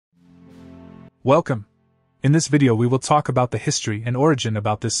Welcome! In this video we will talk about the history and origin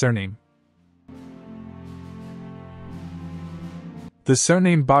about this surname. The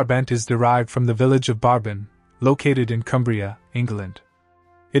surname Barbent is derived from the village of Barbon, located in Cumbria, England.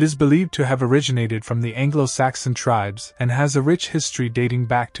 It is believed to have originated from the Anglo-Saxon tribes and has a rich history dating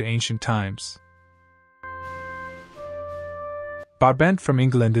back to ancient times. Barbent from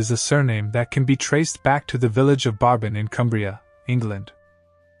England is a surname that can be traced back to the village of Barbon in Cumbria, England.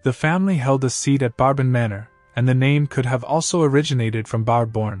 The family held a seat at Barbon Manor, and the name could have also originated from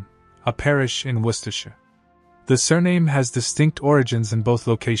Barbon, a parish in Worcestershire. The surname has distinct origins in both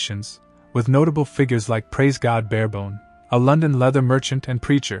locations, with notable figures like Praise God Barbon, a London leather merchant and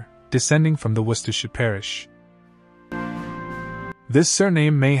preacher, descending from the Worcestershire parish. This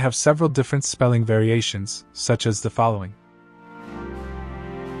surname may have several different spelling variations, such as the following.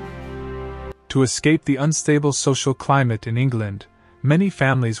 To escape the unstable social climate in England, many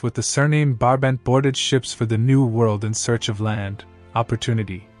families with the surname Barbent boarded ships for the New World in search of land,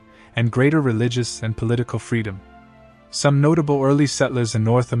 opportunity, and greater religious and political freedom. Some notable early settlers in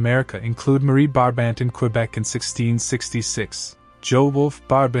North America include Marie Barbant in Quebec in 1666, Jo Wolfe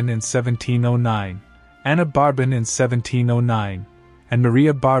Barbon in 1709, Anna Barbon in 1709, and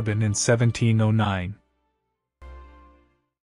Maria Barbon in 1709.